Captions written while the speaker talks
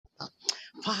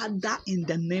Father, in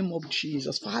the name of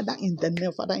Jesus. Father, in the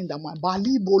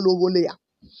Bali bolo volea.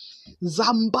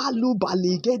 Zambalu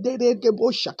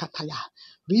baligederebo shakataya.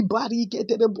 Ribari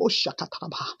gederebo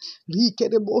shakataraba.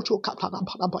 Rikerebo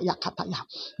kataraba yakataya.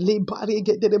 Lebari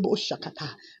gederebo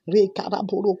shakata.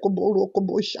 Rekaraboro koboro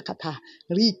kobo shakata.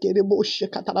 Rikerebo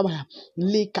shakataraba.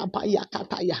 Lekapaya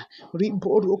kataya.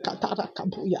 Riboro katara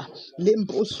kabuya.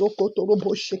 Lembo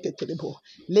sokotorobo sheketerebo.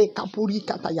 Lekapuri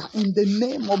kataya. In the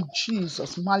name of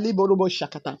Jesus. Maliborobo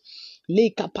shakata.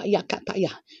 Lekapaya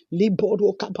kataya.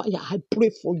 Liboro kapaya. I pray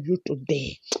for you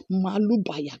today.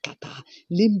 Malubaya kata.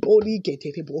 Limbori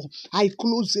geterebo. I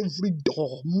close every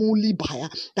door. Mulibaya.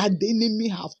 That the enemy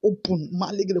have opened.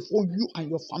 Maligre for you and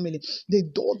your family. The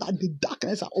door that the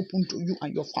darkness are open to you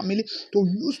and your family to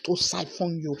use to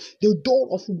siphon you. The door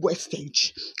of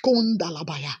wastage.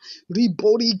 Kondalabaya.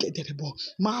 Ribori geterebo.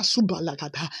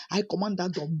 Masubalakata. I command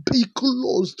that door be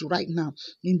closed right now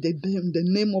in the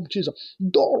name of Jesus.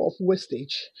 Door of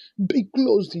wastage be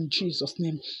closed in Jesus'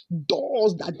 name.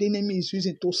 Doors that the enemy is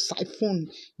using to siphon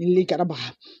you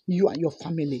and your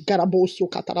family. Garaboso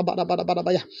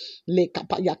katarabarabarabaya. Le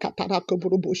kapaya kataraka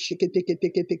burubo shikete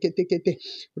kete kete kete kete.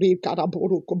 Re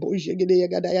karaboro kobo jegede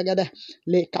yagada yagada.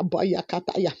 Le kabaya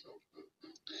kataya.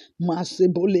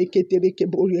 Masebole ketere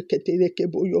keboye ketere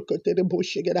keboyo ketere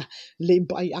boshegera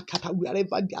lebaya kata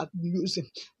wherever they are using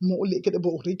more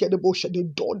lekedebo rekedebo the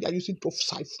door they are using to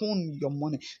siphon your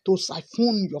money, to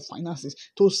siphon your finances,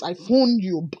 to siphon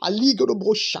you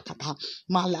baligedebo shakata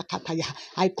malakataya.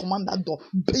 I command that door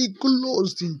be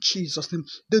closed in Jesus' name.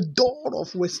 The door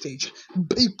of wastage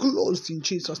be closed in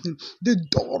Jesus' name. The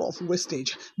door of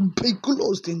wastage be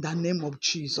closed in the name of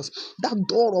Jesus. That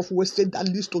door of wastage that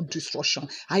leads to destruction,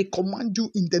 I command you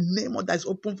in the name that is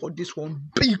open for this one,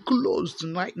 be closed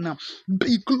right now.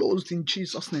 Be closed in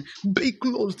Jesus' name. Be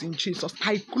closed in Jesus.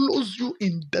 I close you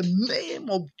in the name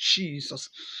of Jesus.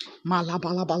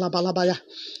 Malabalabalabaya.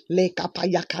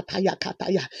 Lekapaya kataya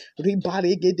kataya.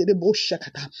 Ribaregedebo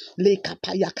shakata.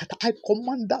 Lekapaya kata. I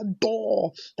command that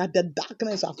door that the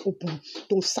darkness have opened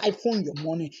to siphon your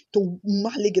money, to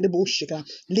malegedebo shakata.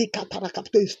 Lekataraka,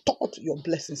 to extort your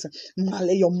blessings.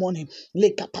 Male your money.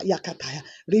 Lekapaya kataya.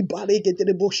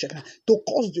 Ribaregedebo shakata. To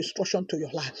cause destruction to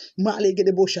your life.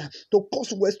 Malegedebo shakata. To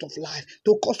cause waste of life.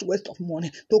 To cause waste of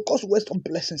money. To cause waste of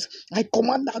blessings. I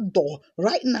command that door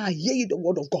right now. Hear ye the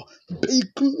word of God. Be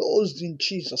closed in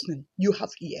Jesus' name. You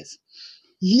have ears.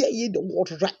 Hear ye the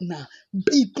word right now.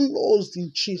 Be closed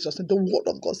in Jesus' name. The word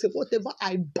of God says, whatever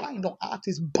I bind on earth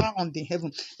is bound in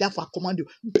heaven. Therefore, I command you,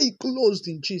 be closed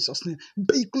in Jesus' name.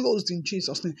 Be closed in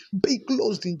Jesus' name. Be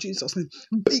closed in Jesus' name.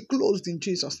 Be closed in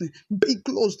Jesus' name. Be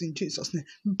closed in Jesus' name.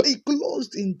 Be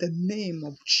closed in the name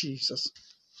of Jesus.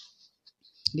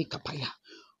 Nikapaya.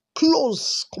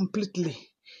 Close completely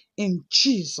in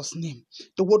Jesus' name.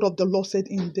 The word of the Lord said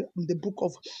in the book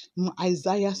of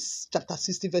Isaiah chapter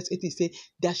 60 verse 80, say,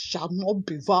 there shall not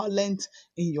be violence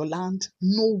in your land,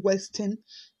 no wasting,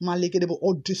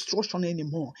 or destruction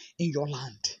anymore in your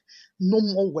land. No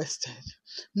more wastage.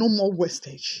 No more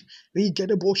wastage.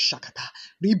 Rigerebo shakata.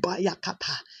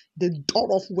 Ribayakata. The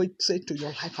door of wastage to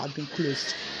your life has been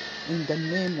closed in the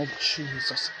name of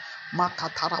Jesus.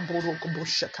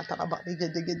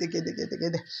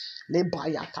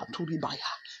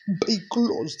 Be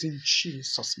closed in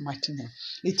Jesus' mighty name.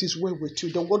 It is well with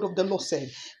you. The word of the Lord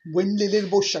said, when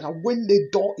the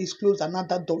door is closed,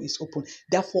 another door is open.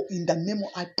 Therefore, in the name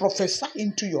of, I prophesy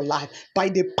into your life by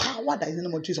the power that is in the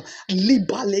name of Jesus.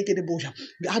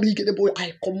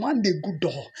 I command a good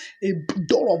door, a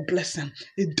door of blessing,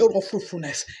 a door of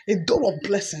fruitfulness, a door of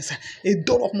blessings, a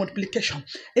door of multiplication,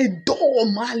 a door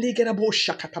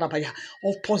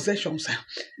of possessions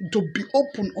to be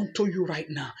open unto you right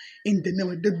now. In the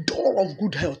name of the door of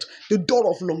good health, the door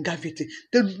of longevity,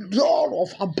 the door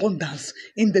of abundance,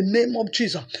 in the name of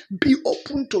Jesus, be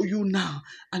open to you now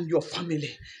and your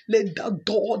family. Let that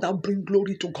door that bring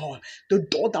glory to God, the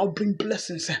door that will bring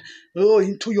blessings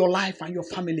into your life and your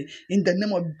family, in the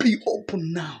name of, be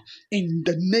open now, in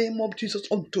the name of Jesus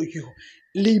unto you.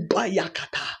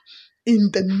 Libayakata.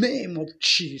 In the name of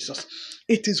Jesus,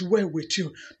 it is well with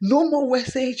you. No more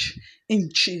wastage in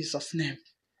Jesus' name.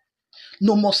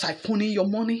 No more siphoning your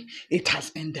money. It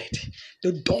has ended.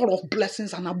 The door of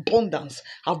blessings and abundance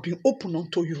have been opened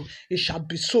unto you. It shall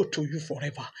be so to you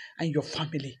forever and your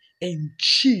family. In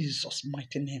Jesus'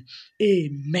 mighty name.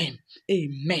 Amen.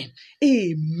 Amen.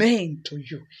 Amen to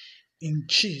you. In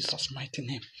Jesus' mighty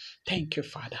name. Thank you,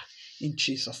 Father. In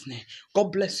Jesus' name.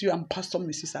 God bless you. I'm Pastor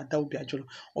Mrs. Adaobi Ajolo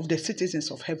of the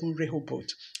Citizens of Heaven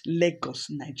Rehoboth, Lagos,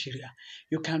 Nigeria.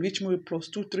 You can reach me with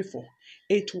 +234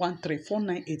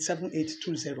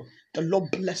 813-498-7820. The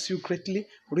Lord bless you greatly,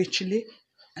 richly,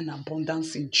 and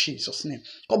abundance in Jesus' name.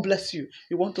 God bless you.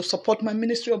 You want to support my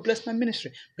ministry or bless my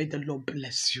ministry? May the Lord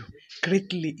bless you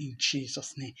greatly in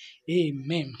Jesus' name.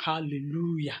 Amen.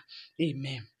 Hallelujah.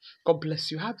 Amen. God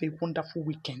bless you. Have a wonderful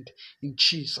weekend in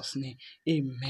Jesus' name. Amen.